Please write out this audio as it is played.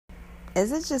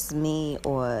Is it just me,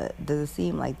 or does it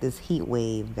seem like this heat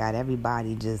wave got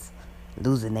everybody just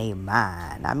losing their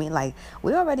mind? I mean, like,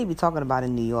 we already be talking about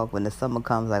in New York when the summer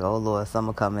comes, like, oh Lord,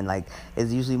 summer coming, like,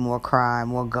 it's usually more crime,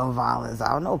 more gun violence.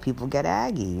 I don't know, people get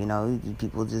aggy,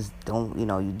 people just don't,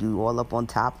 you do all up on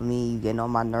top of me, you getting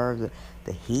on my nerves.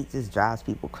 The heat just drives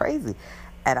people crazy.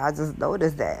 And I just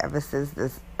noticed that ever since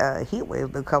this heat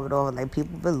wave been coming on, like,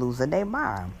 people been losing their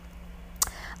mind.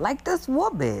 Like this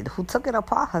woman who took it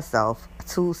upon herself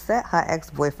to set her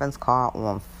ex-boyfriend's car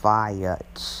on fire.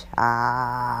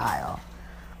 Child.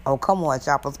 Oh, come on,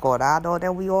 Chopper's Corner. I know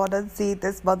that we all done see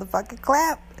this motherfucking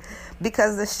clap.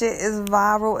 Because the shit is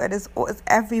viral and it's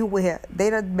everywhere. They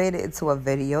done made it into a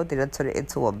video. They done turned it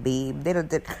into a meme. They done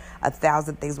did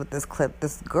 1,000 things with this clip.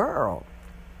 This girl.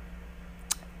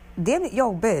 Damn it,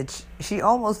 yo, bitch. She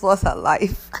almost lost her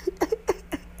life.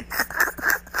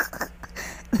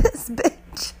 This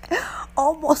bitch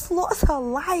almost lost her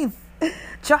life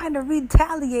trying to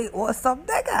retaliate on some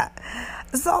nigga.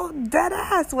 So, dead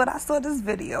ass, when I saw this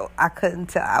video, I couldn't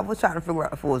tell. I was trying to figure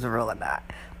out if it was real or not.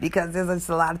 Because there's just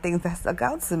a lot of things that stuck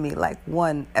out to me. Like,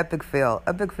 one, epic fail.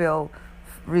 Epic fail,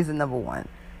 reason number one.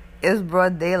 It's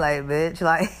broad daylight, bitch.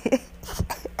 Like,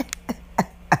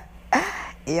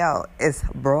 yo, it's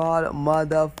broad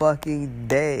motherfucking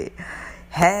day.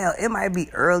 Hell, it might be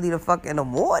early the fuck in the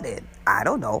morning. I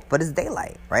don't know, but it's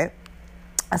daylight, right?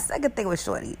 A second thing with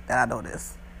Shorty that I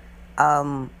noticed.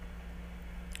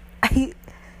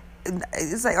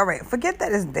 It's like, all right, forget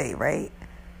that it's day, right?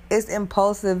 It's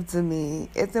impulsive to me.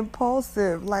 It's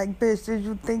impulsive. Like, bitch, did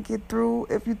you think it through?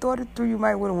 If you thought it through, you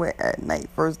might would have went at night,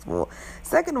 first of all.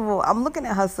 Second of all, I'm looking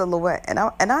at her silhouette, and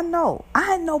I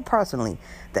know personally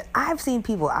that I've seen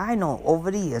people I know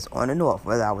over the years on the north,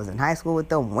 whether I was in high school with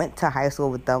them, went to high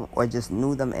school with them, or just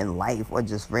knew them in life, or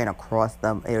just ran across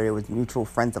them, or it was mutual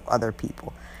friends of other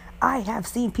people. I have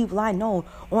seen people I know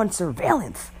on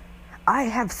surveillance. I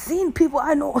have seen people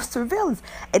I know on surveillance,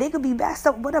 and they could be backed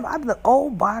up, whatever. I'd be like,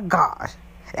 oh my gosh,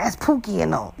 that's Pookie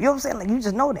and all. You know what I'm saying? Like, you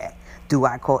just know that. Do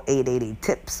I call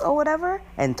 888-TIPS or whatever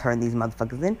and turn these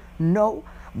motherfuckers in? No.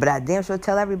 But I damn sure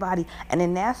tell everybody. And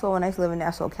in Nassau, when I used to live in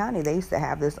Nassau County, they used to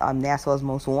have this Nassau's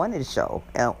Most Wanted show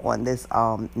on this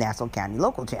Nassau County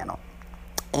local channel.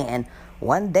 And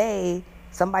one day,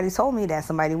 somebody told me that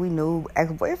somebody we knew,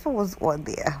 ex-boyfriend, was on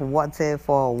there, wanted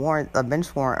for a warrant, a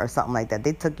bench warrant or something like that.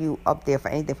 They took you up there for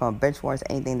anything from a bench warrant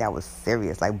to anything that was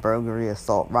serious, like burglary,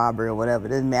 assault, robbery, or whatever. It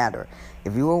didn't matter.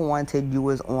 If you were wanted, you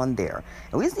was on there.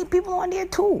 And we see people on there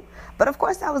too. But of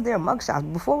course, that was their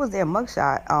mugshot. Before it was their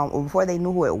mugshot, or before they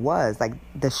knew who it was, like,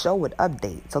 the show would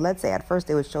update. So let's say at first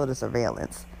they would show the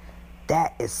surveillance.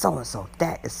 That is so-and-so.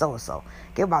 That is so-and-so.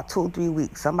 Give about 2 or 3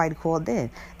 weeks. Somebody called in.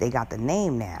 They got the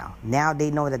name now. Now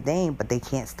they know the name, but they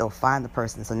can't still find the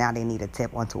person. So now they need a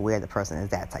tip onto where the person is,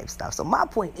 that type stuff. So my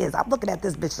point is, I'm looking at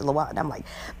this bitch silhouette, and I'm like,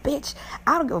 bitch,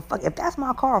 I don't give a fuck. If that's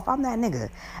my car, if I'm that nigga,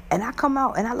 and I come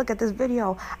out and I look at this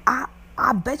video,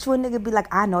 I bet you a nigga be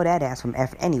like, I know that ass from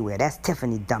anywhere. That's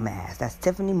Tiffany dumbass. That's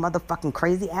Tiffany motherfucking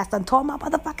crazy ass done tore my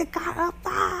motherfucking car up.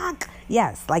 Fuck.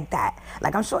 Yes, like that.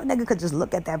 Like, I'm sure a nigga could just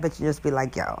look at that bitch and just be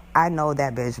like, yo, I know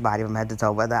that bitch body from head to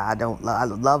toe. Whether I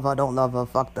love her, don't love her,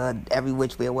 fuck her, every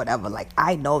which way or whatever. Like,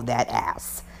 I know that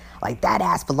ass. Like, that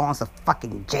ass belongs to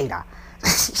fucking Jada.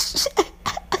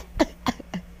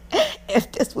 If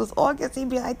this was August, he'd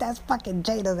be like, that's fucking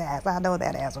Jada's ass. I know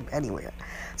that ass from anywhere.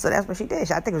 So that's what she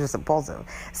did. I think it was just impulsive.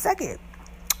 Second,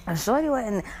 Shorty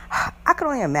went, I could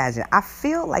only imagine. I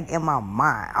feel like in my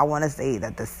mind, I want to say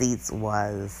that the seats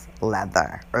was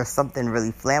leather or something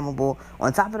really flammable,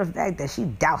 on top of the fact that she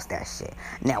doused that shit.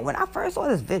 Now, when I first saw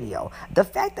this video, the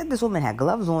fact that this woman had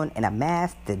gloves on and a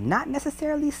mask did not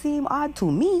necessarily seem odd to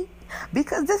me,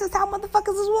 because this is how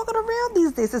motherfuckers is walking around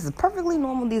these days. This is perfectly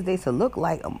normal these days to look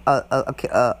like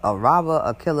a robber,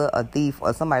 a killer, a thief,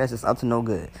 or somebody that's just up to no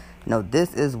good. No,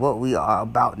 this is what we are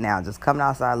about now. Just coming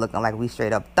outside looking like we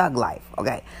straight up thug life.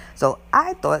 Okay, so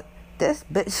I thought this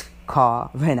bitch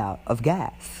car ran out of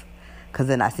gas, because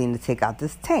then I seen her take out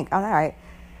this tank. I'm like, all right,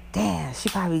 damn, she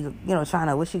probably, trying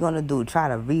to, what's she gonna do? Try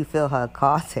to refill her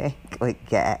car tank with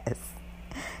gas.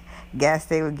 Gas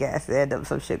stay with gas, end up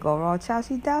some shit going wrong. Child,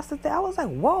 she doused the thing. I was like,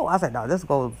 whoa. I was like, no, this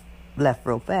goes left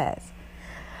real fast.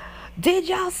 Did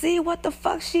y'all see what the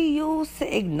fuck she used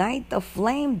to ignite the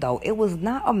flame, though? It was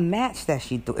not a match that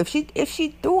she threw. If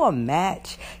she threw a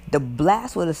match, the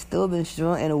blast would have still been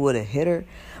strong and it would have hit her.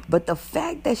 But the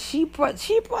fact that she brought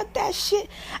that shit,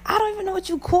 I don't even know what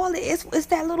you call it. It's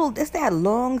that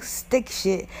long stick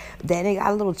shit that they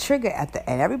got a little trigger at the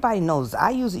end. Everybody knows I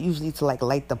use it usually to like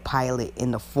light the pilot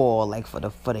in the fall, like for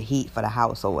the heat for the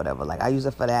house or whatever. Like I use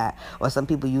it for that, or some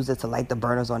people use it to light the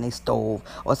burners on their stove,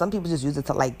 or some people just use it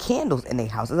to light candles in their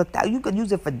house. You could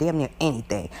use it for damn near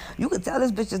anything. You could tell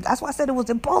this bitch. That's why I said it was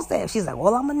impulsive. She's like,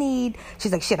 all I'm gonna need.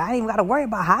 She's like, shit, I ain't even gotta worry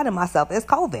about hiding myself. It's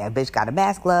COVID. Bitch got a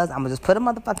mask, gloves. I'm gonna just put a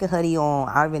motherfucking hoodie on.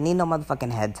 I don't even need no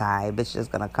motherfucking head tie. Bitch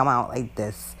just gonna come out like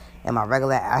this in my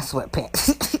regular ass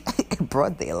sweatpants. In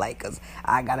broad daylight, cause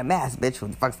I got a mask, bitch. Who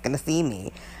the fuck's gonna see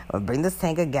me? I'm gonna bring this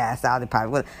tank of gas out. They probably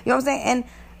would. You know what I'm saying? And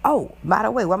oh, by the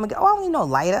way, where I'm gonna go? Oh, I don't need no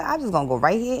lighter. I'm just gonna go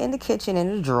right here in the kitchen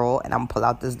in the drawer, and I'm gonna pull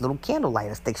out this little candle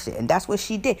lighter stick shit. And that's what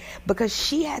she did, because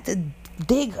she had to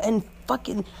dig and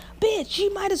fucking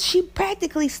bitch. She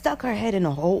practically stuck her head in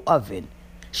a whole oven.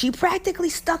 She practically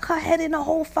stuck her head in a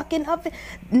whole fucking oven.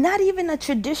 Not even a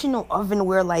traditional oven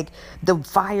where like the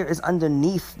fire is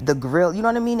underneath the grill. You know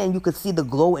what I mean? And you could see the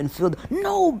glow and feel.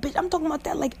 No, bitch. I'm talking about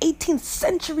that like 18th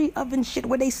century oven shit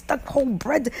where they stuck whole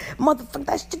bread. Motherfucker,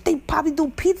 that shit they probably do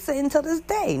pizza until this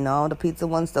day. No, the pizza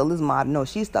one still is modern. No,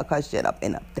 she stuck her shit up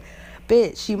in a.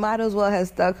 Bitch, she might as well have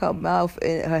stuck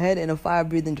her head in a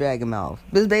fire-breathing dragon mouth.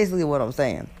 That's basically what I'm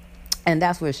saying. And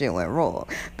that's where shit went wrong.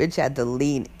 Bitch had to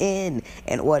lean in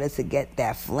order to get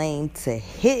that flame to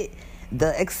hit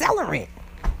the accelerant.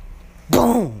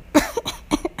 Boom.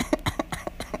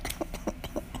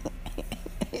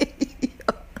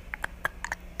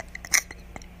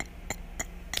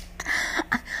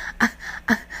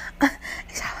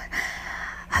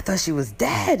 I thought she was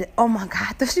dead. Oh my God,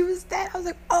 I thought she was dead. I was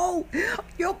like, oh,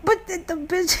 yo, but then the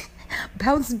bitch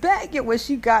bounced back. And when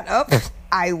she got up,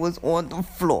 I was on the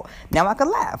floor. Now I can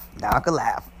laugh.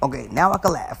 Okay, now I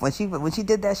can laugh. When she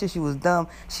did that shit, she was dumb.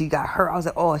 She got hurt. I was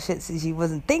like, oh shit, see, she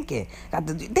wasn't thinking.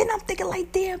 Then I'm thinking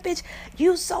like, damn, bitch,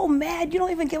 you so mad. You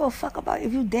don't even give a fuck about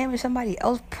if you damage somebody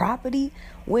else's property,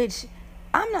 which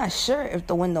I'm not sure if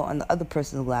the window on the other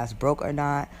person's glass broke or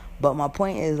not. But my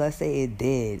point is, let's say it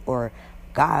did, or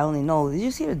God only knows. Did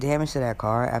you see the damage to that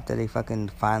car after they fucking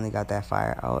finally got that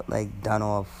fire out? Like, done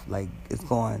off. Like, it's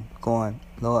gone,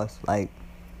 lost. Like,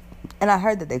 and I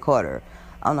heard that they caught her.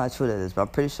 I'm not sure that is, but I'm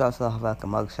pretty sure I saw her like a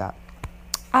mugshot.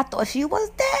 I thought she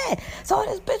was dead. So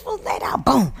this bitch was laid out.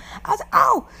 Boom. I was like,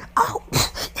 oh.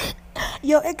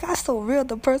 Yo, it got so real.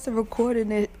 The person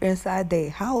recording it inside their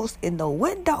house in the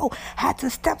window had to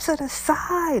step to the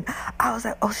side. I was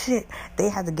like, oh shit. They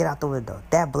had to get out the window.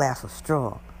 That blast was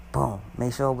strong. Boom.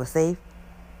 Make sure it was safe.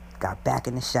 Got back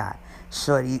in the shot.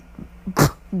 Shorty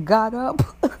got up.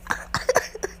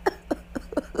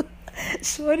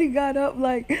 Shorty got up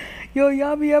like, yo,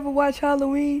 y'all be ever watch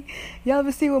Halloween? Y'all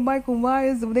ever see when Michael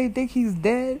Myers, when they think he's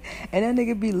dead, and that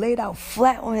nigga be laid out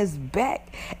flat on his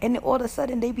back, and then all of a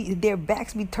sudden their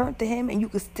backs be turned to him, and you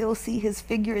can still see his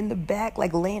figure in the back,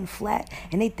 like laying flat,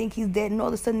 and they think he's dead, and all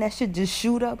of a sudden that shit just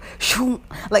shoot up, shoot,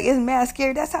 like it's mad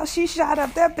scary. That's how she shot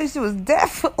up. That bitch was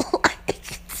dead for like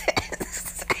 10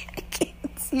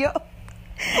 seconds, yo.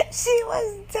 She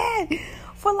was dead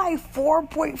for like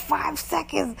 4.5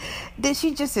 seconds. Then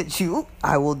she just said, shoot,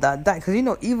 I will not die. Because you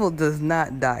know, evil does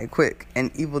not die quick. And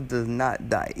evil does not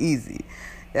die easy.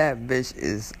 That bitch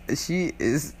she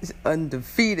is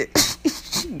undefeated.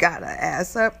 She got her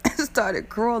ass up and started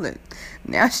crawling.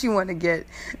 Now she want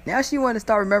to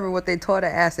start remembering what they taught her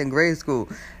ass in grade school.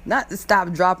 Not to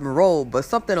stop, drop, and roll, but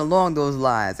something along those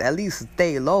lines. At least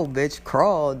stay low, bitch.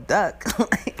 Crawl, duck.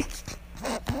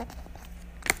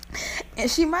 And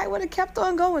she might would have kept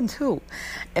on going too,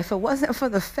 if it wasn't for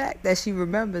the fact that she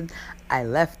remembered I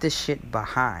left this shit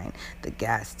behind, the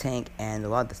gas tank and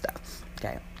the other stuff.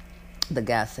 Okay, the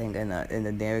gas tank and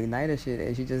the damn igniter shit,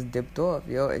 and she just dipped off,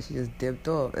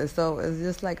 and so it's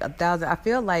just like 1,000. I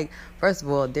feel like, first of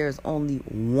all, there's only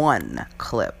one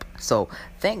clip, so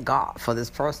thank God for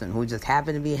this person who just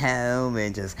happened to be home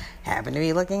and just happened to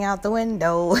be looking out the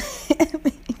window.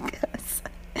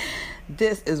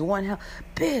 This is one hell.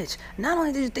 Bitch, not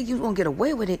only did you think you was going to get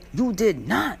away with it, you did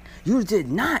not.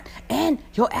 And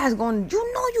your ass going,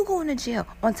 you going to jail.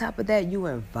 On top of that, you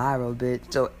went viral,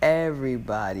 bitch. So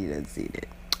everybody done seen it.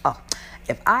 Oh,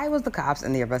 if I was the cops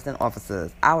and the arresting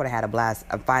officers, I would have had a blast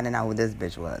of finding out who this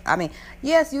bitch was. I mean,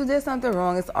 yes, you did something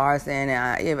wrong. It's arson.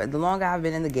 But the longer I've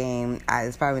been in the game,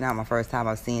 it's probably not my first time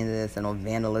I've seen this and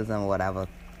vandalism or whatever.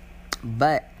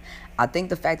 But I think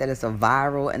the fact that it's a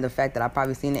viral and the fact that I've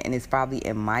probably seen it, and it's probably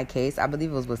in my case, I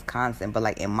believe it was Wisconsin, but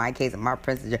like in my case, in my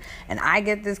Princeton, and I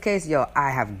get this case, yo,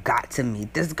 I have got to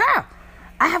meet this girl.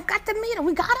 I have got to meet her.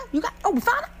 We got her? We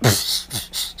found her?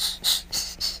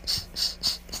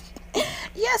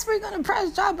 yes, we're gonna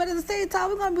press drop, but at the same time,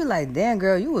 we're gonna be like, damn,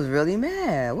 girl, you was really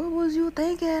mad. What was you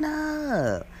thinking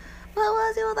of? What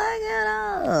was you thinking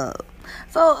of?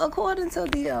 So, according to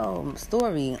the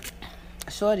story,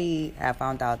 Shorty had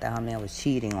found out that her man was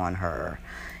cheating on her.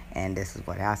 And this is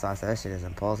what I said. That shit is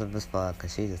impulsive as fuck,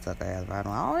 because she just took her ass right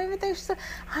on. I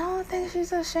don't think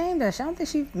she's ashamed of that. I don't think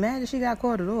she's mad that she got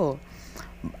caught at all.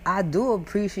 I do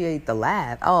appreciate the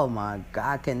laugh. Oh my God,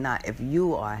 I cannot. If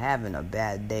you are having a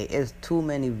bad day, it's too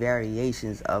many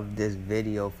variations of this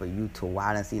video for you to watch.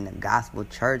 I done seen the gospel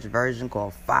church version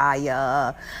called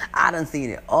Fire. I done seen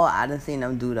it all. I done seen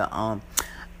them do the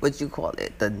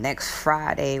the next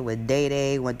Friday with Day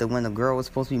Day when the girl was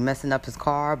supposed to be messing up his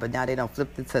car, but now they done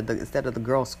flipped it to instead of the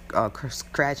girl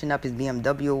scratching up his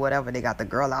BMW or whatever, they got the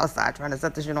girl outside trying to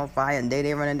set the shit on fire, and Day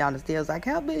Day running down the stairs like,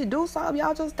 help me, do something,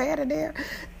 y'all just standing there.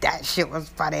 That shit was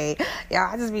funny.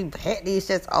 Y'all, I just be hitting these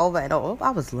shits over and over.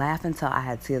 I was laughing till I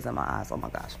had tears in my eyes. Oh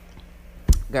my gosh.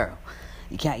 Girl,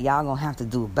 y'all gonna have to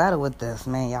do better with this,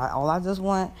 man. Y'all, all I just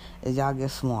want is y'all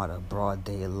get smarter. Broad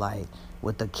daylight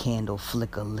with the candle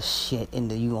flicker shit, and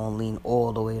then you gonna lean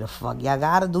all the way to fuck. You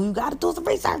gotta do some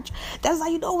research. That's how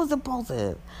you know it was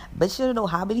impulsive. But you should know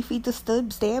how many feet to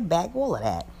stand back, all of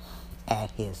that.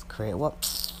 At his crib. Well,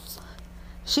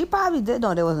 she probably did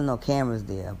know there wasn't no cameras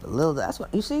there, but that's what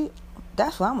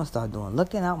I'm gonna start doing.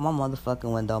 Looking out my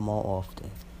motherfucking window more often.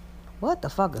 What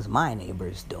the fuck is my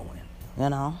neighbors doing? You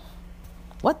know?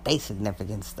 What they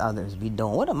significant others be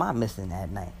doing? What am I missing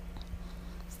at night?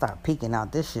 Start peeking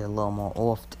out this shit a little more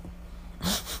often.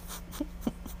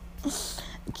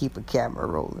 Keep a camera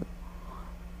rolling.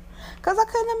 Cause I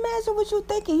couldn't imagine what you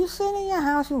thinking. You sitting in your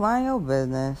house, you mind your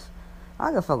business. I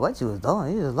don't give a fuck what you was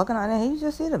doing. You was looking out there, you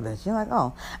just see the bitch. You're like,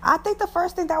 oh. I think the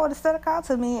first thing that would have stuck out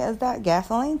to me is that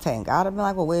gasoline tank. I would have been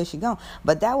like, well, where is she going?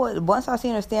 But once I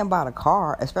seen her stand by the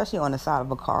car, especially on the side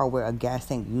of a car where a gas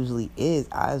tank usually is,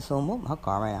 I assume, well, her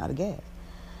car ran out of gas.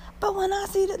 But when I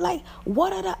see that, like,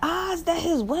 what are the odds that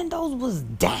his windows was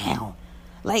down?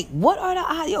 Like, what are the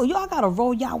odds? Yo, y'all gotta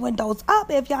roll y'all windows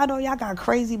up if y'all know y'all got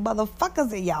crazy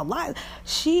motherfuckers in y'all lives.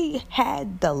 She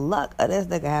had the luck of this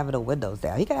nigga having the windows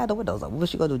down. He could have the windows up. What was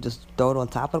she gonna do? Just throw it on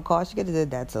top of the car? She could have did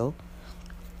that too.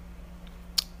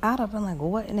 I'd have been like,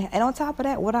 what? And on top of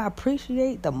that, what I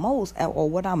appreciate the most, or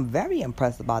what I'm very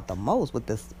impressed about the most with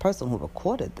this person who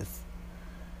recorded this,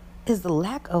 is the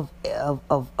lack of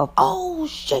oh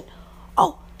shit,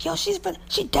 oh yo, she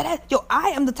dead ass. Yo, I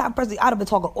am the type of person I'd have been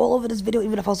talking all over this video,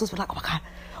 even if I was just like, oh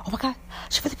my god,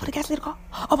 she really put a gasoline in the car.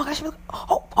 Oh my god, she really,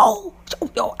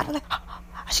 yo, I'd be like,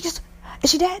 is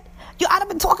she dead? Yo, I'd have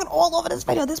been talking all over this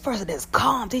video. This person is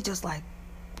calm. They just like,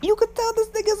 you could tell this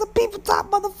nigga's a people top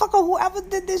motherfucker. Whoever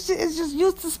did this shit is just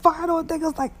used to spying on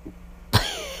niggas like.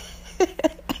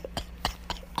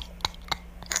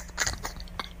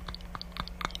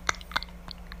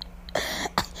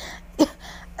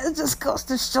 It just goes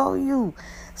to show you,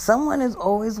 someone is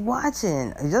always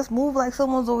watching. Just move like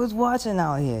someone's always watching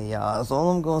out here, y'all. That's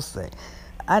all I'm gonna say.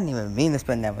 I didn't even mean to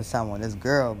spend that much time on this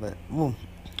girl, but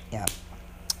yeah.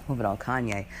 Moving on,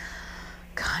 Kanye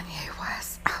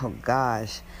West. Oh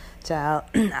gosh, child.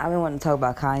 I've been wanting to talk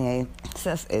about Kanye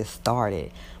since it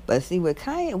started. But see, with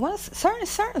Kanye,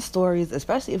 certain stories,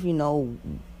 especially if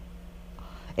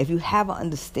you have an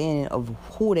understanding of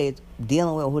who they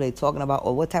dealing with, who they talking about,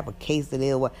 or what type of case it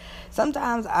is.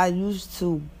 Sometimes I used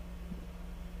to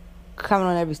comment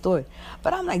on every story,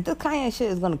 but I'm like, this Kanye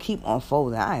shit is gonna keep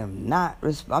unfolding. I'm not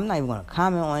even gonna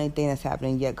comment on anything that's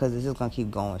happening yet, because it's just gonna keep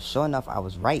going. Sure enough, I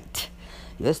was right.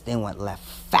 This thing went left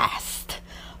fast.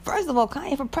 First of all,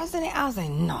 Kanye for president, I was like,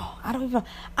 no, I'm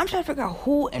trying to figure out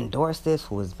who endorsed this,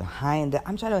 who is behind it.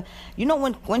 I'm trying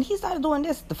to, when he started doing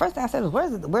this, the first thing I said was,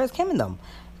 where's Kim and them?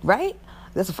 Right?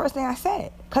 That's the first thing I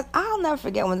said. Because I'll never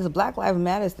forget when this Black Lives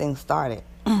Matter thing started.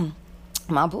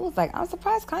 My boo was like, I'm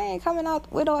surprised Kanye ain't coming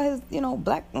out with all his,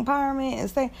 black empowerment and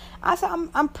saying. I said,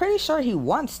 I'm pretty sure he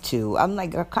wants to. I'm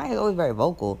like, Kanye's always very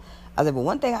vocal. I said, but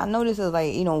one thing I noticed is,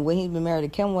 like, when he's been married to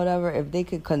Kim, whatever, if they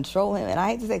could control him, and I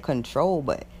hate to say control,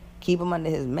 but keep him under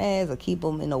his mask, or keep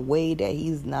him in a way that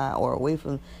he's not, or away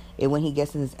from it when he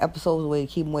gets in his episodes, a way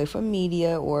to keep him away from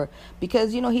media, or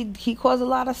because, he caused a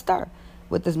lot of stir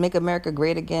with this Make America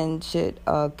Great Again shit,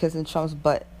 kissing Trump's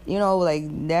butt.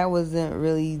 That wasn't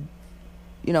really,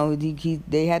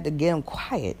 they had to get him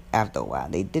quiet after a while.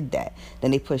 They did that.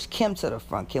 Then they pushed Kim to the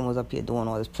front. Kim was up here doing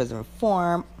all this prison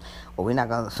reform. Well, we're not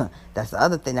going to, that's the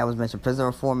other thing that was mentioned, prison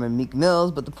reform and Meek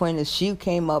Mills. But the point is, she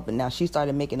came up and now she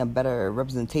started making a better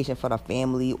representation for the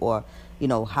family, or,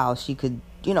 how she could,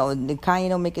 Kanye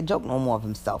don't make a joke no more of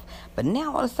himself. But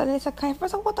now all of a sudden it's a Kanye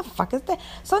first. So what the fuck is that?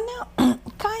 So now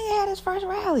Kanye had his first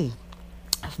rally.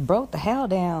 broke the hell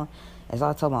down and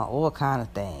started talking about all kind of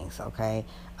things, okay?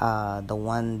 The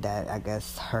one that I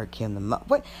guess hurt Kim the most.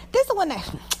 But this is the one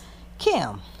that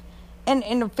Kim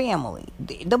and the family.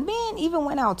 The man even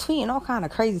went out tweeting all kind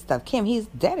of crazy stuff. Kim, he's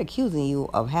dead accusing you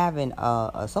of having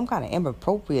some kind of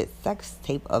inappropriate sex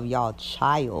tape of y'all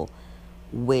child,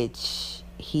 which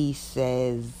he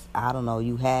says, I don't know,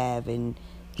 you have, and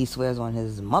he swears on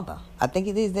his mother. I think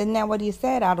it is. Isn't that what he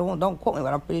said? Don't quote me,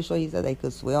 but I'm pretty sure he said they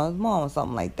could swear on his mom or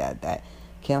something like that. That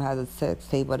Kim has a sex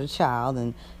tape of the child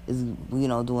and is,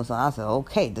 doing something. I said,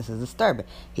 okay, this is disturbing.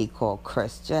 He called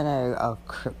Kris Jenner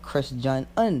Kris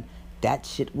Jong-un. That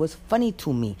shit was funny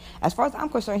to me. As far as I'm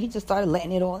concerned, he just started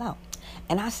letting it all out.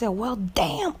 And I said, well,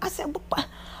 damn. I said,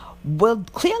 well,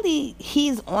 clearly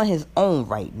he's on his own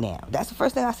right now. That's the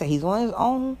first thing I said. He's on his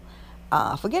own.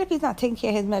 Forget if he's not taking care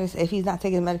of his medicine, if he's not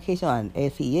taking his medication, or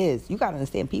if he is. You got to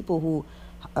understand, people who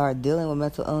are dealing with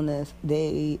mental illness,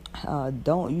 they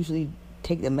don't usually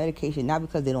take the medication, not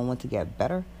because they don't want to get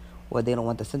better or they don't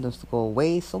want the symptoms to go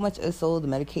away, so much as so the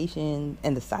medication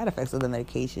and the side effects of the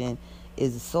medication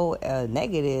is so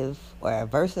negative or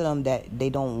adverse to them that they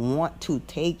don't want to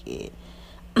take it.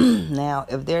 Now,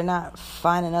 if they're not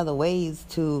finding other ways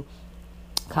to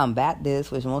combat this,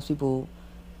 which most people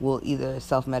will either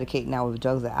self-medicate now with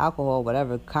drugs or alcohol,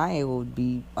 whatever Kanye will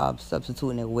be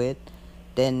substituting it with,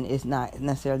 then it's not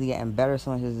necessarily getting better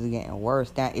so much as it's getting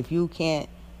worse. Now, if you can't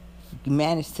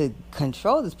manage to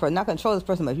control this person, not control this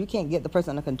person, but if you can't get the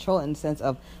person under control in the sense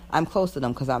of, I'm close to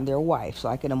them because I'm their wife, so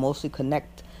I can emotionally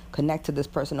connect to this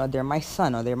person, or they're my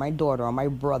son, or they're my daughter, or my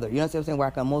brother, you know what I'm saying, where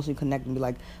I can emotionally connect and be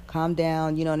like, calm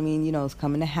down, you know what I mean,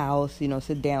 come in the house,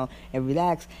 sit down and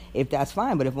relax, if that's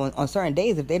fine. But if on certain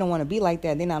days, if they don't want to be like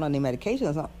that, they're not on their medication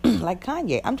or something, like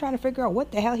Kanye, I'm trying to figure out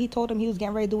what the hell he told him he was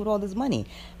getting ready to do with all this money.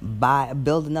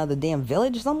 Build another damn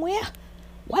village somewhere?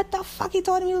 What the fuck he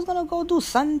told him he was going to go do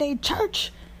Sunday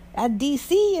church at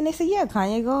DC? And they said, yeah,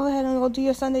 Kanye, go ahead and go do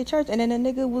your Sunday church. And then the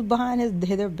nigga was behind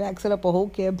their back, set up a whole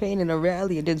campaign and a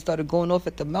rally, and then started going off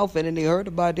at the mouth. And then they heard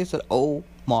about it. They said, oh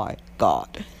my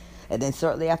God. And then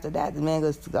shortly after that, the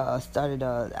man started,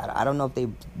 I don't know if they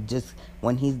just,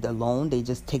 when he's alone, they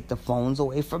just take the phones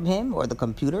away from him or the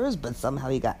computers, but somehow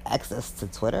he got access to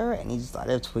Twitter and he just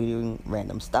started tweeting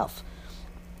random stuff.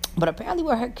 But apparently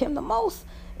what hurt Kim the most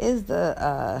is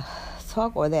the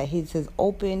talk, or that his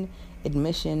open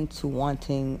admission to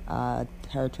wanting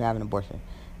her to have an abortion.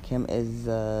 Kim is,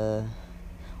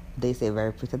 they say,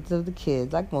 very protective of the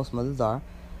kids, like most mothers are.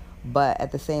 But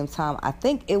at the same time, I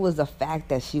think it was the fact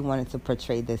that she wanted to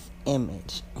portray this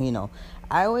image.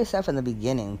 I always said from the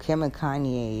beginning, Kim and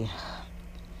Kanye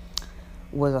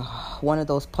was one of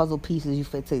those puzzle pieces you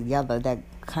fit together that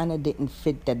kind of didn't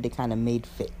fit, that they kind of made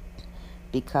fit.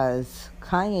 Because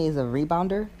Kanye is a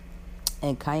rebounder,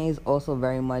 and Kanye is also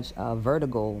very much a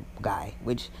Vertigo guy,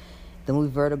 which the movie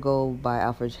Vertigo by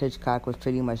Alfred Hitchcock was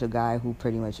pretty much a guy who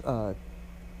pretty much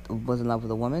was in love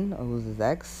with a woman who was his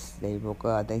ex. They broke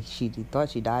up. I think he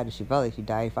thought she died, or she felt like she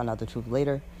died. He found out the truth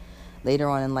later. Later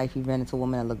on in life, he ran into a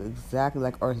woman that looked exactly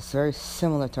like, or very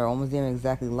similar to her, almost even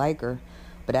exactly like her.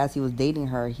 But as he was dating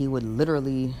her, he would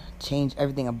literally change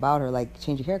everything about her, like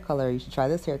change your hair color. You should try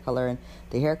this hair color. And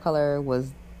the hair color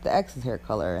was the ex's hair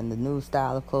color, and the new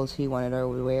style of clothes he wanted her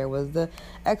to wear was the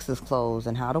ex's clothes,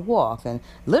 and how to walk, and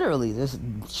literally just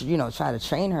try to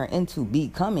train her into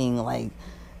becoming like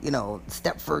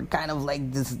Stepford, kind of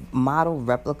like this model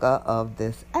replica of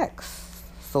this ex,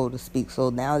 so to speak. So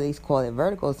now they call it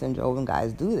vertigo syndrome when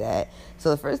guys do that.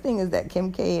 So the first thing is that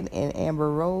Kim K and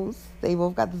Amber Rose, they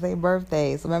both got the same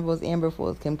birthday. So remember, it was Amber before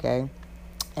it was Kim K.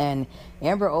 And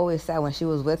Amber always said when she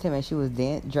was with him and she was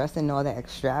dressed in all that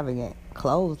extravagant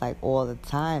clothes like all the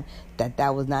time,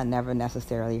 that was never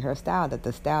necessarily her style, that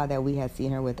the style that we had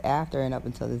seen her with after and up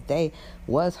until this day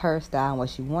was her style and what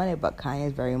she wanted. But Kanye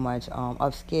is very much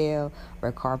upscale,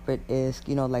 red carpet-esque,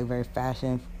 like very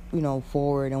fashion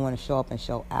forward, and want to show up and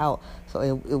show out. So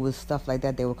it was stuff like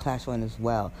that they would clash on as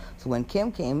well. So when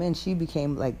Kim came in, she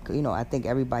became like, I think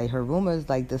everybody heard rumors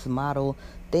like this model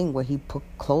thing where he put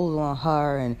clothes on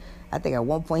her, and I think at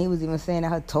one point he was even saying that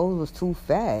her toes was too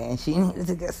fat and she needed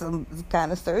to get some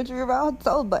kind of surgery around her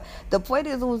toes. But the point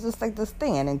is, it was just like this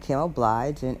thing, and then Kim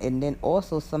obliged, and then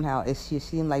also somehow she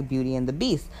seemed like Beauty and the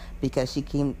Beast, because she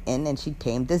came in and she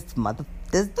tamed this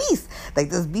beast. Like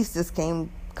this beast just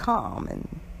came calm and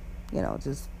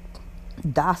just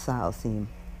docile seem.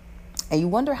 And you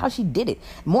wonder how she did it.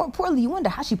 More importantly, you wonder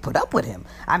how she put up with him.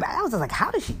 I was just like, how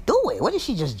did she do it? What, did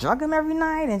she just drug him every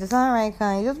night and just, all right,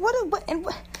 Kanye, just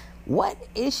what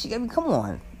is she? I mean, come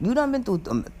on. You done been through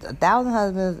 1,000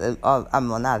 husbands. Well,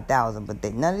 not 1,000, but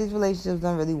none of these relationships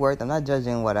don't really work. I'm not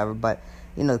judging, whatever, but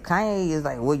Kanye is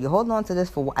like, well, you're holding on to this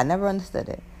for what? I never understood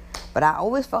it. But I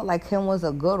always felt like Kim was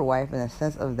a good wife in the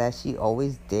sense of that she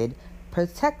always did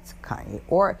protect Kanye.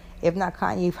 Or if not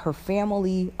Kanye, her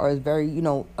family are very,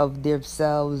 of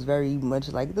themselves, very much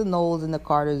like the Knowles and the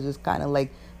Carters, just kind of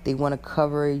like they want to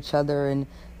cover each other and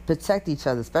protect each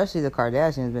other, especially the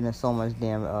Kardashians been in so much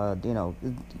damn, so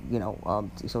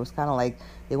it's kind of like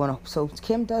they want to, so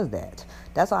Kim does that.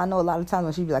 That's why I know a lot of times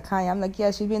when she be like, Kanye, I'm like,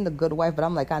 yeah, she's being the good wife, but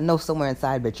I'm like, I know somewhere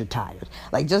inside, bitch, you're tired.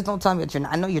 Like, just don't tell me that you're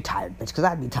not, I know you're tired, bitch, because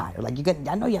I'd be tired. Like,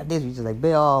 I know you have this, you're just like,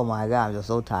 bitch, oh my God, I'm just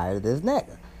so tired of this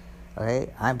nigga.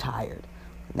 Okay, I'm tired.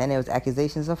 And then there was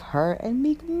accusations of her and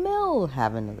Meek Mill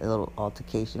having a little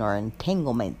altercation or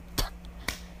entanglement.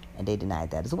 And they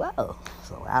denied that as well.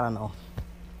 So, I don't know.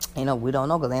 We don't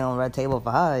know because they ain't on the red table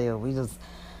for her. We just,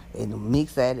 Meek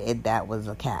said that was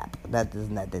a cap. That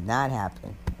did not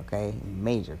happen. Okay,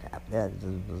 major cap. That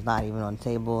was not even on the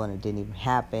table, and it didn't even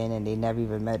happen, and they never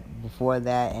even met before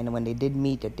that. And when they did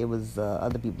meet, that there was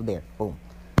other people there. Boom,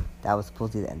 that was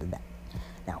supposed to be the end of that.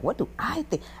 Now, what do I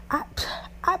think? I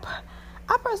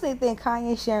personally think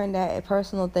Kanye sharing that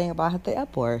personal thing about the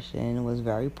abortion was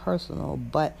very personal,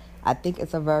 but I think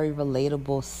it's a very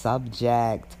relatable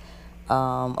subject.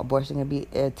 Abortion can be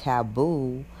a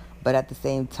taboo, but at the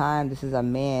same time, this is a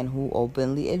man who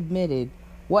openly admitted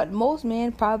what most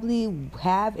men probably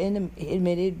have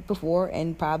admitted before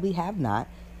and probably have not,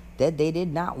 that they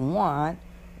did not want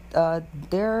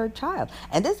their child.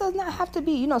 And this does not have to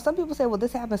be, some people say, well,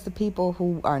 this happens to people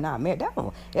who are not married.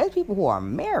 No, there's people who are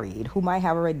married who might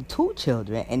have already 2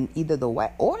 children, and either the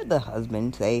wife or the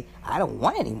husband say, I don't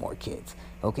want any more kids.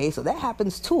 Okay, so that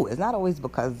happens too. It's not always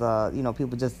because,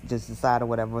 people just decide or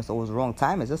whatever, so it was wrong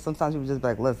time. It's just sometimes people just be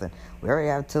like, listen, we already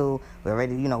have 2. We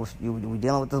already, we're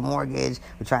dealing with this mortgage.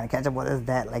 We're trying to catch up with this,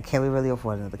 that. Like, can we really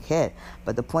afford another kid?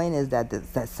 But the point is that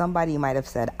somebody might have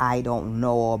said, I don't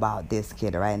know about this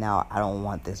kid right now. I don't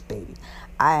want this baby.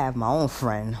 I have my own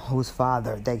friend whose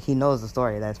father, that he knows the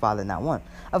story that his father not one.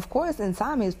 Of course, in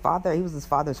time, he was his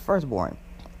father's firstborn.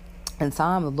 In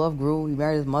time, the love grew. He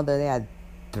married his mother. They had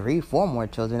 3, 4 more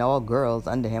children, all girls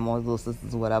under him, all his little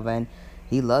sisters or whatever, and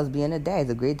he loves being a dad. He's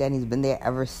a great dad, and he's been there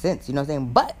ever since. You know what I'm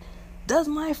saying? But does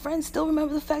my friend still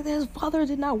remember the fact that his father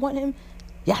did not want him?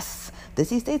 Yes. Does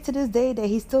he say to this day that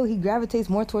he gravitates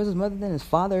more towards his mother than his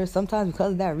father, sometimes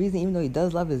because of that reason, even though he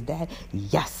does love his dad?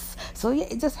 Yes. So yeah,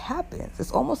 it just happens.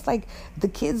 It's almost like the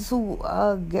kids who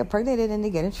get pregnant and they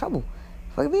get in trouble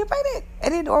for being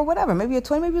pregnant, or whatever. Maybe you're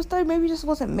 20, maybe you're 30, maybe you just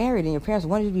wasn't married and your parents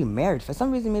wanted you to be married. For some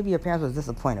reason, maybe your parents was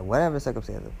disappointed, whatever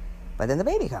circumstances. But then the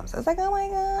baby comes. It's like, oh my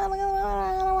God,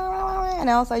 and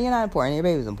also you're not important, your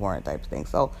baby's important type of thing.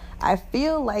 So I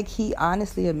feel like he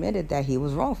honestly admitted that he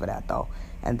was wrong for that though.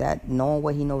 And that knowing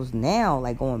what he knows now,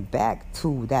 like going back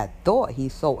to that thought,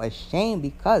 he's so ashamed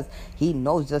because he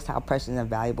knows just how precious and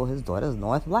valuable his daughter's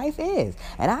North life is.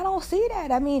 And I don't see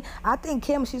that. I mean, I think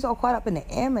Kim, she's so caught up in the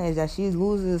image that she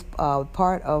loses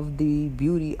part of the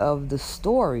beauty of the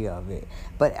story of it.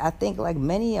 But I think like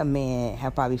many a man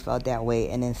have probably felt that way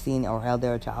and then seen or held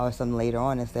their child or something later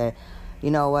on and said, you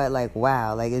know what, like,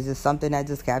 wow, like, it's just something that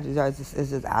just captures us.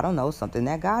 It's just, I don't know, something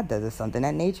that God does. It's something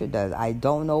that nature does. I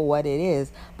don't know what it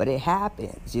is, but it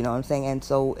happens, you know what I'm saying? And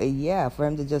so, yeah, for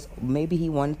him to just, maybe he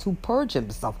wanted to purge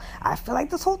himself. I feel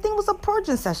like this whole thing was a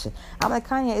purging session. I'm like,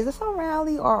 Kanye, is this a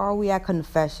rally or are we at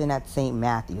confession at St.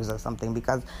 Matthew's or something?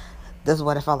 Because this is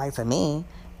what it felt like to me.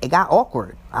 It got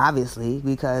awkward, obviously,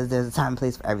 because there's a time and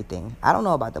place for everything. I don't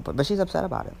know about that, but she's upset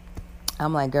about it.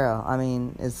 I'm like, girl, I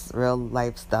mean, it's real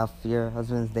life stuff. Your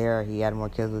husband's there. He had more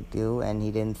kids with you, and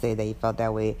he didn't say that he felt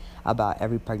that way about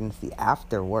every pregnancy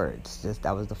afterwards. Just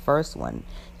that was the first one.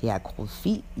 He had cold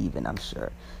feet even, I'm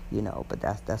sure, but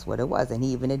that's what it was. And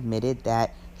he even admitted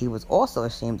that he was also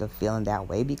ashamed of feeling that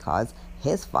way because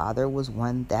his father was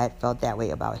one that felt that way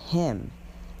about him.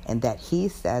 And that he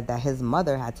said that his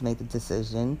mother had to make the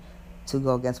decision to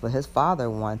go against what his father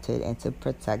wanted and to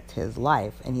protect his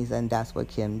life. And he said that's what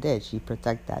Kim did. She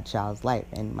protected that child's life,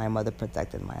 and my mother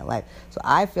protected my life. So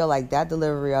I feel like that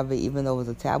delivery of it, even though it was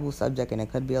a taboo subject and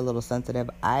it could be a little sensitive,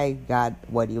 I got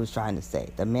what he was trying to say.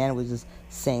 The man was just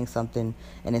saying something,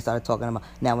 and they started talking about.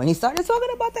 Now, when he started talking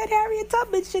about that Harriet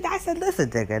Tubman shit, I said, listen,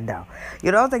 nigga, no.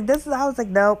 I was like,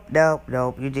 nope.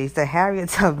 You just said Harriet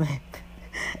Tubman.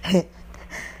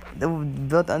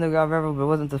 Built the Underground Railroad, but it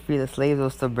wasn't to free the slaves, it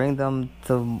was to bring them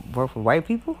to work for white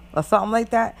people or something like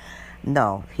that.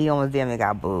 No, he almost damn near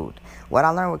got booed. What I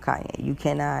learned with Kanye, you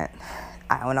cannot.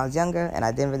 When I was younger and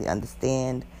I didn't really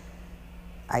understand,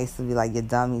 I used to be like, you're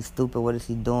dumb, he's stupid, what is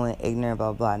he doing, ignorant,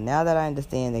 blah, blah. Now that I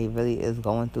understand that he really is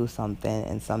going through something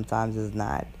and sometimes it's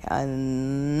not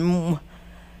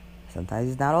Sometimes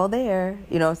he's not all there.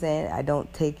 You know what I'm saying? I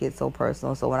don't take it so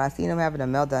personal. So when I seen him having a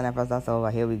meltdown at first, I said, oh,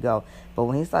 here we go. But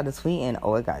when he started tweeting,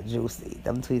 oh, it got juicy.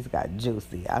 Them tweets got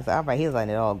juicy. I said, all right, he's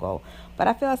letting it all go. But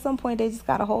I feel at some point they just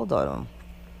got a hold on him.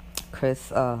 Chris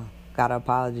got an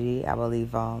apology. I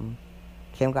believe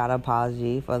Kim got an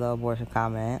apology for the abortion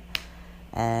comment.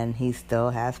 And he still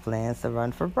has plans to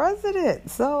run for president.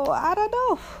 So I don't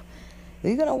know.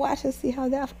 We're going to watch and see how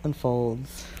that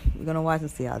unfolds.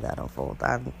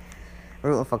 I'm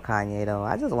rooting for Kanye, though.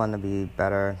 I just want to be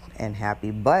better and happy.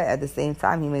 But at the same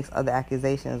time, he makes other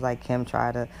accusations, like Kim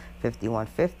tried to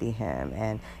 5150 him.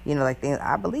 And, like things,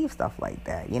 I believe stuff like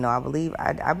that.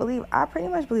 I pretty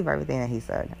much believe everything that he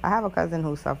said. I have a cousin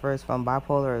who suffers from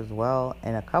bipolar as well,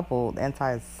 and a couple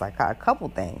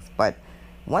things. But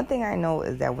one thing I know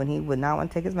is that when he would not want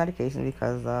to take his medication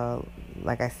because,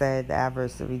 like I said, the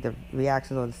adverse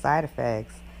reactions or the side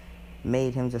effects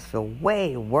made him just feel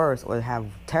way worse or have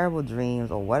terrible dreams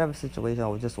or whatever situation,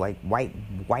 or just like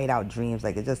white out dreams,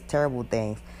 like it's just terrible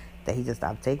things, that he just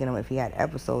stopped taking them. If he had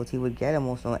episodes, he would get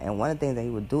emotional, and one of the things that he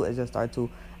would do is just start to,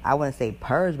 I wouldn't say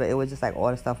purge, but it was just like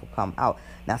all the stuff would come out.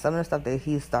 Now some of the stuff that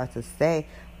he starts to say,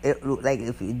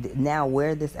 now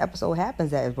where this episode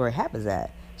happens at is where it happens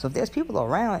at. So if there's people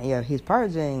around, he's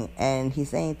purging and he's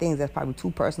saying things that's probably too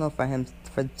personal for him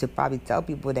to probably tell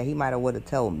people that he might have would have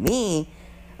told me.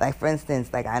 Like, for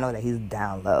instance, like, I know that he's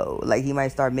down low. Like, he might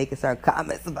start making certain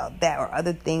comments about that or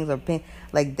other things.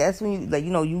 Like, that's when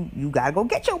you got to go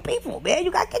get your people, man.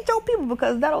 You got to get your people,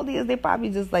 because not only is they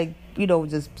probably just, like,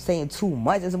 just saying too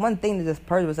much. It's one thing to just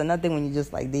purge, but it's another thing when you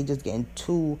just, like, they just getting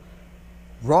too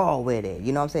raw with it.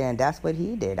 You know what I'm saying? And that's what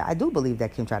he did. I do believe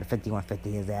that Kim tried to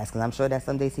 5150 his ass, because I'm sure that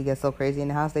some days he gets so crazy in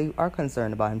the house they are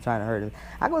concerned about him trying to hurt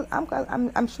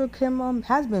him. I'm sure Kim he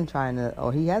has been trying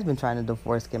to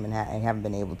divorce Kim and haven't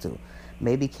been able to.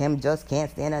 Maybe Kim just can't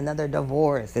stand another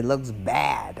divorce. It looks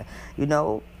bad.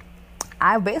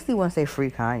 I basically want to say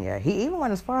free Kanye. He even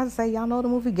went as far as to say, y'all know the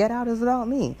movie Get Out is about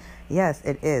me. Yes,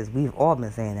 it is. We've all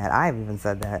been saying that. I've even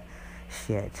said that.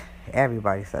 Shit.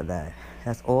 Everybody said that.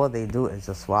 That's all they do is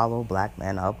just swallow black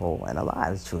men up whole and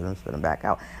alive, chew them, spit them back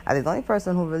out. I think the only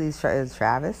person who really is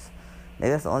Travis.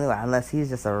 Maybe that's the only one, unless he's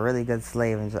just a really good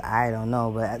slave and I don't know.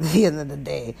 But at the end of the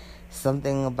day,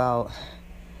 something about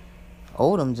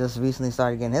Odom just recently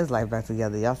started getting his life back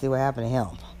together. Y'all see what happened to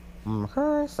him?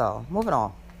 Okay, so moving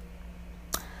on.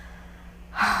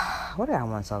 What did I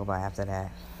want to talk about after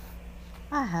that?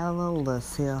 I had a little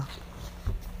list here.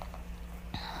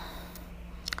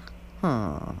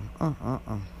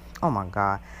 Oh my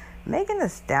God. Megan Thee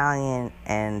Stallion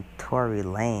and Tory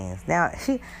Lanez. Now,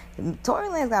 Tory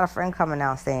Lanez got a friend coming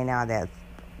out saying now that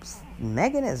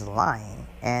Megan is lying,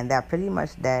 and that pretty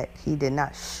much that he did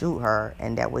not shoot her,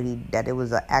 and that it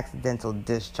was an accidental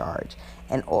discharge,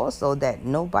 and also that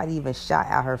nobody even shot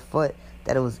at her foot,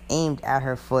 that it was aimed at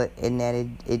her foot, and that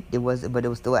it was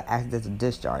still an accidental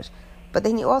discharge. But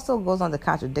then he also goes on to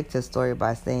contradict his story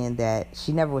by saying that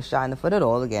she never was shot in the foot at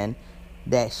all again,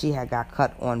 that she had got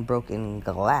cut on broken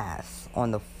glass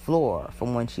on the floor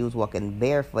from when she was walking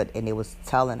barefoot, and it was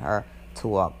telling her to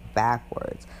walk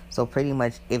backwards. So pretty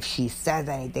much if she says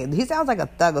anything, he sounds like a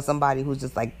thug or somebody who's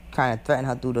just like trying to threaten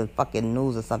her through the fucking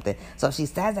news or something. So if she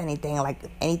says anything like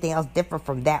anything else different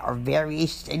from that, or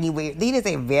variation anyway, they didn't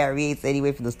say variates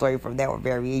anyway from the story from that, or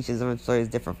variations of the story is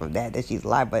different from that she's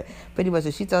lying. But pretty much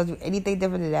if she tells you anything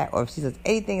different than that, or if she says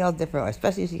anything else different, or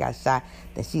especially if she got shot,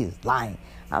 then she is lying.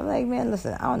 I'm like, man,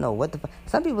 listen, I don't know what the fuck.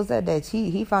 Some people said that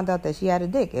he found out that she had a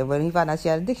dick, and when he found out she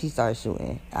had a dick, she started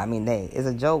shooting. I mean, it's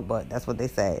a joke, but that's what they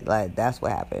say. Like, that's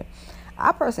what happened.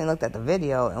 I personally looked at the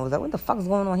video and was like, what the fuck is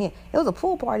going on here? It was a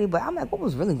pool party, but I'm like, what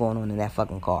was really going on in that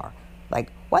fucking car?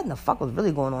 Like, what in the fuck was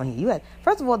really going on here?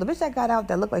 First of all, the bitch that got out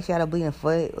that looked like she had a bleeding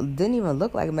foot didn't even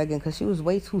look like Megan, because she was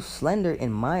way too slender,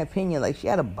 in my opinion. Like, she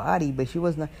had a body, but she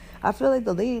wasn't. I feel like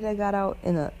the lady that got out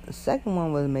in the second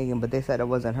one was Megan, but they said it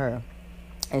wasn't her.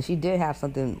 And she did have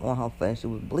something on her foot, and she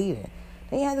was bleeding.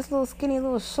 Then you had this little skinny,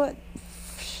 little short,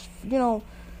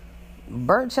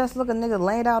 bird chest looking nigga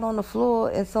laid out on the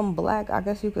floor in some black, I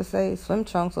guess you could say, swim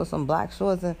trunks or some black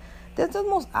shorts. And that's the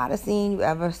most oddest scene you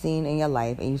ever seen in your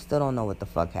life, and you still don't know what the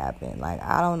fuck happened. Like,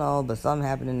 I don't know, but something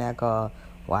happened in that car.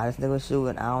 Why this nigga was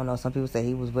shooting, I don't know. Some people say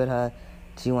he was with her.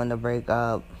 She wanted to break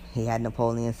up. He had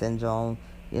Napoleon syndrome.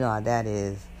 You know how that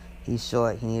is. He's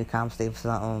short. He needed to compensate for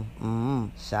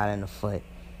something. Shot in the foot.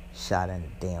 Shot in the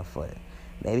damn foot.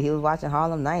 Maybe he was watching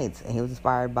Harlem Nights, and he was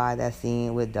inspired by that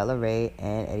scene with Della Ray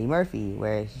and Eddie Murphy,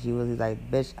 where he's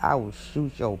like, bitch, I will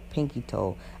shoot your pinky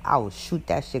toe. I will shoot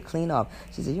that shit clean up.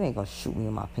 She said, you ain't gonna shoot me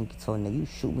in my pinky toe, nigga. You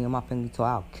shoot me in my pinky toe,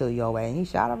 I'll kill your ass. And he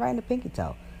shot her right in the pinky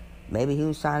toe. Maybe he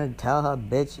was trying to tell her,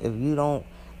 bitch, if you don't,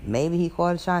 maybe he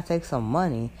called her trying to take some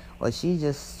money, or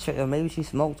or maybe she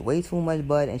smoked way too much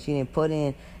bud and she didn't put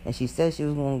in, and she said she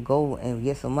was going to go and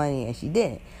get some money and she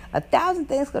didn't. 1,000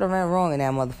 things could have went wrong in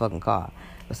that motherfucking car,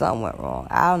 but something went wrong.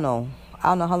 I don't know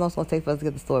how long it's going to take for us to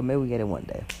get the story. Maybe we get it one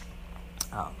day.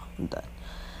 I don't know. I'm done.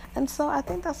 And so I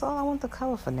think that's all I want to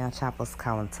cover for now, Choppers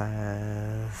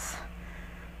Counters.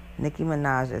 Nicki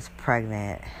Minaj is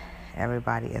pregnant.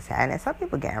 Everybody is, and some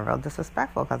people getting real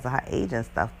disrespectful because of her age and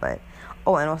stuff. But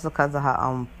and also because of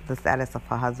her the status of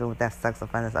her husband with that sex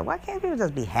offender stuff. Why can't people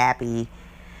just be happy?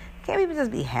 Can't people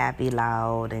just be happy,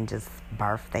 loud, and just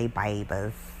birthday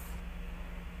babies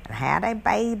and have their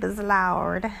babies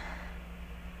loud?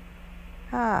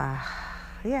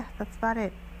 Yeah, that's about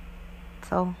it.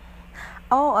 So.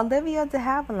 Olivia de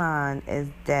Havilland is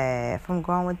dead from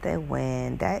Gone with the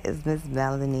Wind. That is Miss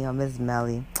Melanie or Miss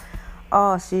Melly.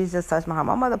 Oh, she's just touched my heart.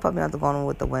 My mother put me on to Gone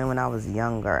with the Wind when I was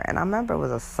younger. And I remember it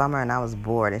was a summer and I was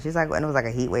bored. And she's like, and it was like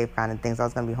a heat wave kind of thing. So I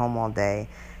was going to be home all day.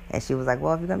 And she was like,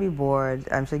 well, if you're going to be bored,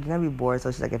 I'm sure you're going to be bored.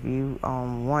 So she's like, if you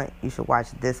want, you should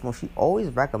watch this movie. She always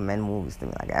recommend movies to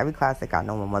me. Like every classic I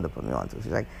know my mother put me on to.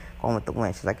 She's like, Gone with the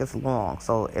Wind. She's like, it's long,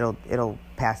 so it'll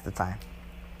pass the time.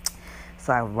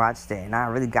 So I watched it, and I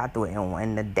really got through it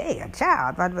in a day. A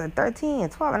child, I was 13,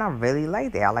 12, and I really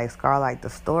liked it. I like Scarlett, the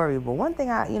story. But one thing,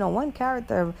 one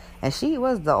character, and she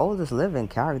was the oldest living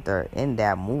character in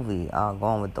that movie,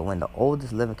 Gone with the Wind, the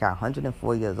oldest living character,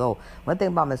 104 years old. One thing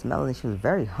about Miss Melanie, she was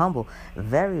very humble,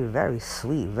 very, very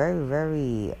sweet, very,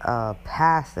 very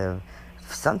passive.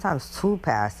 Sometimes too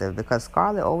passive, because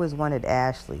Scarlett always wanted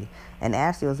Ashley, and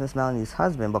Ashley was Miss Melanie's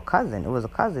husband, but cousin. It was a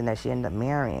cousin that she ended up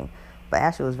marrying. But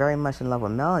Ashley was very much in love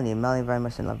with Melanie, and Melanie very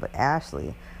much in love with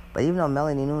Ashley. But even though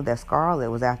Melanie knew that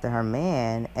Scarlett was after her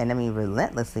man, and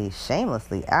relentlessly,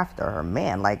 shamelessly after her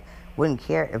man, like, wouldn't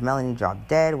care if Melanie dropped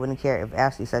dead, wouldn't care if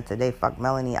Ashley said today, fuck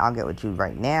Melanie, I'll get with you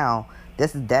right now.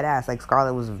 This is dead ass, like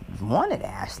Scarlett wanted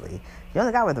Ashley. She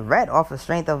only got with Red off the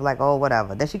strength of like, oh,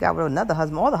 whatever. Then she got with another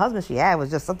husband. All the husbands she had was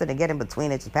just something to get in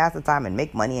between it, to pass the time and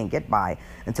make money and get by,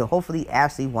 until hopefully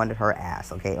Ashley wanted her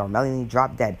ass, okay? Or Melanie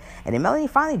dropped dead. And then Melanie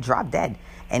finally dropped dead.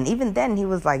 And even then, he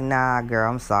was like, nah, girl,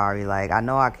 I'm sorry. Like, I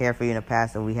know I cared for you in the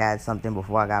past and we had something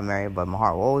before I got married, but my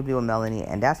heart will always be with Melanie.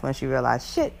 And that's when she realized,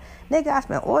 shit, nigga, I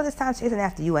spent all this time chasing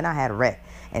after you and I had Rhett.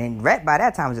 And then Rhett, by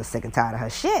that time, was just sick and tired of her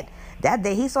shit. That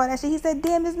day he saw that shit, he said,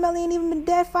 damn, Miss Melanie ain't even been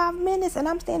dead 5 minutes, and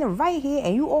I'm standing right here,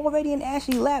 and you already in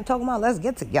Ashley's lap talking about let's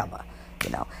get together, you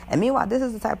know. And meanwhile, this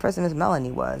is the type of person Miss Melanie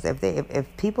was.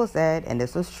 If people said, and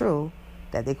this was true,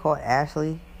 that they caught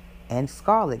Ashley and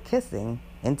Scarlett kissing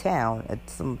in town at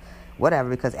some whatever,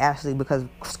 because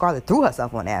Scarlett threw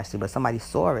herself on Ashley, but somebody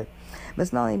saw it,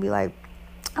 Miss Melanie be like,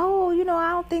 oh,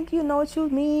 I don't think you know what you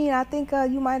mean. I think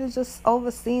you might have just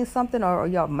overseen something, or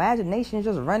your imagination is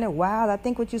just running wild. I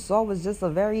think what you saw was just a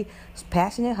very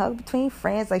passionate hug between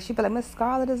friends. Like, she'd be like, Miss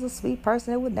Scarlett is a sweet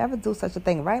person. It would never do such a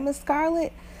thing. Right, Miss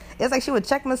Scarlett? It's like she would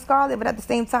check Miss Scarlett, but at the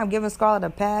same time giving Scarlett a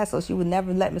pass, so she would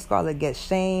never let Miss Scarlett get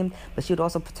shamed, but she would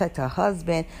also protect her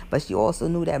husband. But she also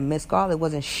knew that Miss Scarlett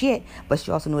wasn't shit, but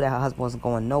she also knew that her husband wasn't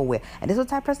going nowhere. And this was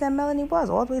the type of person that Melanie was,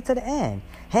 all the way to the end.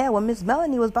 Hell, when Miss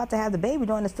Melanie was about to have the baby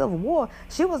during the Civil War,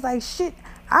 she was like, shit,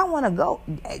 I want to go.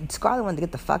 Scarlett wanted to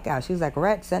get the fuck out. She was like,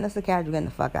 Rhett, send us the carriage, we're getting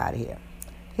the fuck out of here.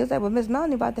 He was like, well, Miss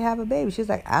Melanie about to have a baby. She's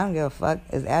like, I don't give a fuck.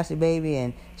 It's Ashley baby,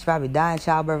 and she's probably dying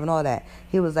childbirth and all that.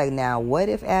 He was like, now, what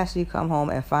if Ashley come home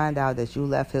and find out that you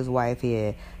left his wife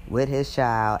here with his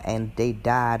child and they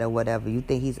died or whatever? You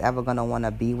think he's ever going to want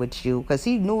to be with you? Because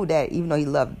he knew that even though he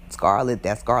loved Scarlett,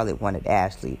 that Scarlett wanted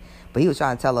Ashley. But he was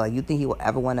trying to tell her, like, you think he will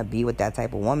ever want to be with that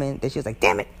type of woman? Then she was like,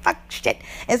 damn it, fuck, shit.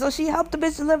 And so she helped the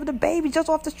bitch deliver the baby just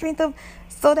off the strength of,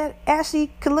 so that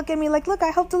Ashley could look at me like, look,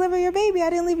 I helped deliver your baby. I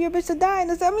didn't leave your bitch to die. And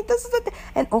this is the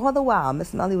and all the while,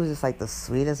 Miss Melly was just like the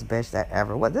sweetest bitch that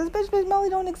ever was. This bitch, Miss Melly,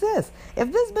 don't exist. If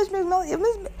this bitch, Miss Melly,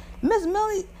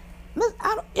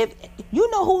 if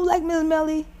you know who like Miss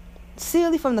Melly?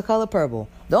 Celie from The Color Purple.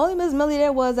 The only Miss Melly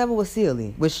there was ever was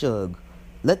Celie with Suge.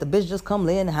 Let the bitch just come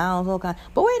lay in the house, all kind.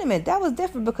 But wait a minute, that was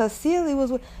different because Celie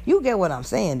was with, you get what I'm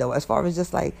saying though, as far as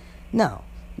just like, no,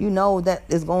 you know that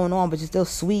is going on, but you're still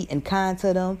sweet and kind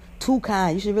to them. Too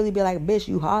kind. You should really be like, bitch,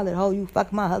 you hollered, ho, you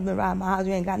fuck my husband, ride my house,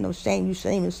 you ain't got no shame, you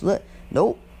shameless slut.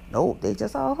 Nope. They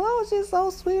just, oh, she's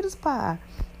so sweet as pie.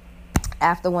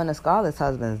 After one of Scarlett's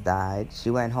husbands died,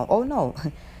 she went home. Oh no,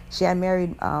 she had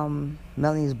married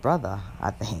Melanie's brother,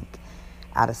 I think,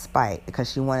 out of spite,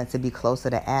 because she wanted to be closer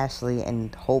to Ashley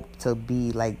and hoped to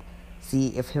be like, see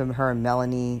if him and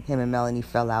Melanie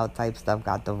fell out type stuff,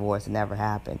 got divorced. It never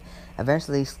happened.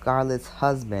 Eventually, Scarlett's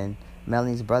husband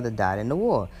Melanie's brother died in the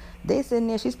war. They sitting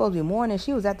there, she's supposed to be mourning.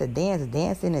 She was at the dance,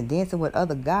 dancing with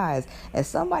other guys. And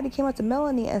somebody came up to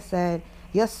Melanie and said,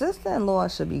 your sister-in-law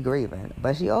should be grieving.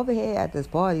 But she over here at this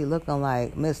party looking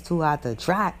like Miss Too Hot to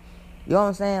Trot. You know what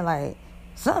I'm saying? Like,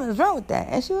 something's wrong with that.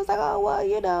 And she was like, oh,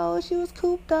 well, she was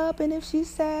cooped up. And if she's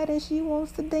sad and she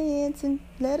wants to dance, and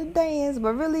let her dance.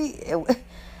 But really,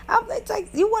 it's like,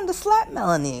 you wanted to slap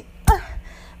Melanie.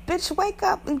 Bitch, wake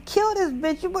up and kill this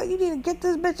bitch. You need to get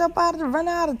this bitch up run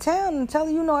out of town and tell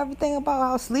her you know everything about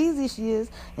how sleazy she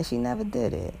is. And she never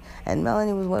did it. And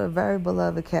Melanie was a very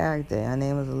beloved character. Her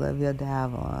name was Olivia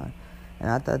de-Havilland.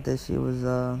 And I thought that she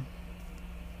was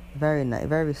very nice,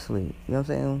 very sweet. You know what I'm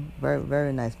saying? Very,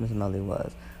 very nice Miss Melanie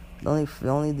was. The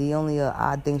only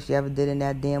odd thing she ever did in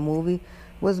that damn movie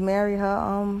was marry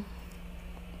her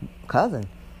cousin.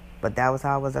 But that was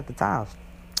how it was at the time.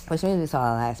 Which means it's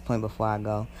our last point before I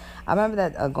go. I remember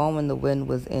that Gone with the Wind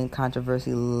was in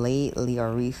controversy lately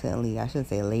or recently. I shouldn't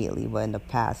say lately, but in the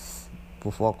past,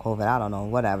 before COVID, I don't know,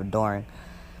 whatever, during.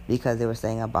 Because they were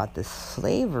saying about the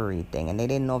slavery thing. And they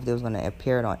didn't know if they was going to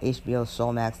appear on HBO,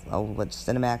 Showmax, or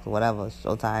Cinemax, or whatever,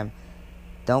 Showtime.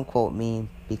 Don't quote me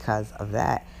because of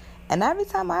that. And every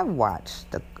time I watch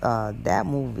that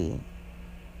movie,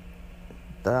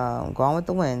 Gone with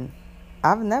the Wind,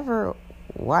 I've never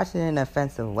watch it in an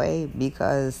offensive way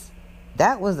because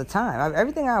that was the time.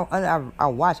 Everything I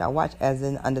watch as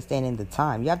in understanding the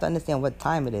time. You have to understand what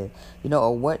time it is,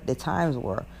 or what the times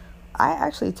were. I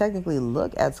actually technically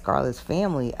look at Scarlett's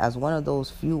family as one of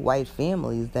those few white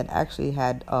families that actually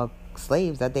had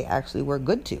slaves that they actually were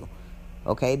good to.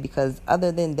 Okay, because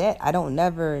other than that, I don't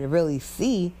never really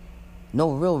see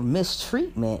no real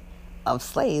mistreatment of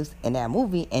slaves in that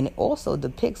movie. And it also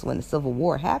depicts when the Civil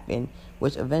War happened,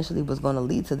 which eventually was going to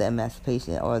lead to the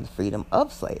emancipation or the freedom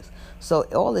of slaves. So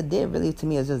all it did really to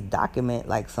me is just document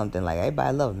like something like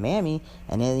everybody loved Mammy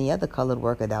and any other colored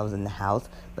worker that was in the house.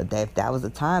 But if that was the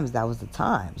times, that was the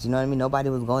times. You know what I mean? Nobody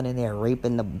was going in there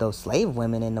raping those slave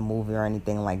women in the movie or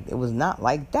anything like that. It was not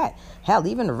like that. Hell,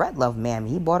 even Red loved Mammy.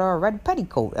 He bought her a red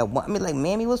petticoat. Like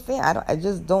Mammy was fair.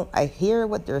 I hear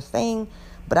what they're saying.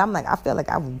 But I feel like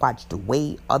I've watched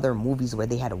way other movies where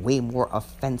they had a way more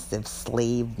offensive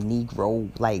slave, Negro,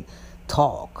 like,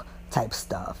 talk type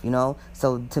stuff,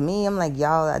 So to me, I'm like,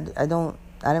 y'all, I didn't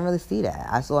really see that.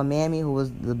 I saw a Mammy who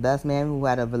was the best Mammy who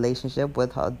had a relationship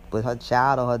with her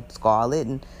child or her Scarlett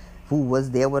and who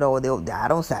was there with her. I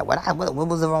don't say, what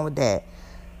was wrong with that?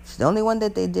 The only one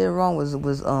that they did wrong was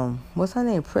what's her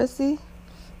name, Prissy?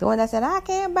 The one that said, I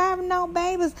can't birth no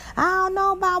babies. I don't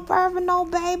know about birthing no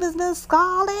babies, Miss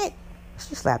Scarlett.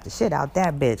 She slapped the shit out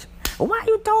that bitch. Why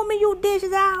you told me you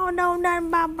dishes? I don't know nothing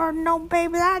about birthing no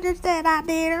babies. I just said I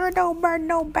did. I don't birth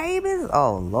no babies.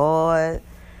 Oh, Lord.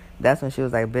 That's when she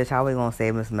was like, bitch, how we gonna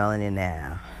save Miss Melanie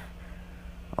now?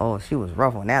 Oh, she was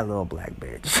rough on that little black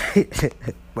bitch.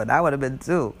 But I would have been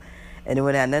too. And it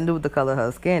would have had nothing to do with the color of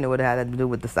her skin. It would have had to do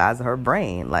with the size of her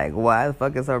brain. Like, why the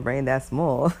fuck is her brain that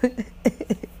small?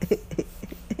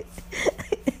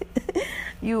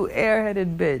 You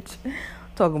airheaded bitch.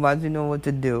 Talking about you know what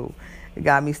to do. It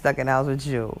got me stuck in the house with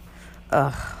you.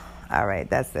 Ugh. All right,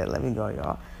 that's it. Let me go,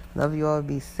 y'all. Love you all.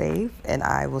 Be safe. And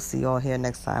I will see y'all here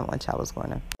next time on Childless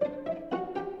Corner.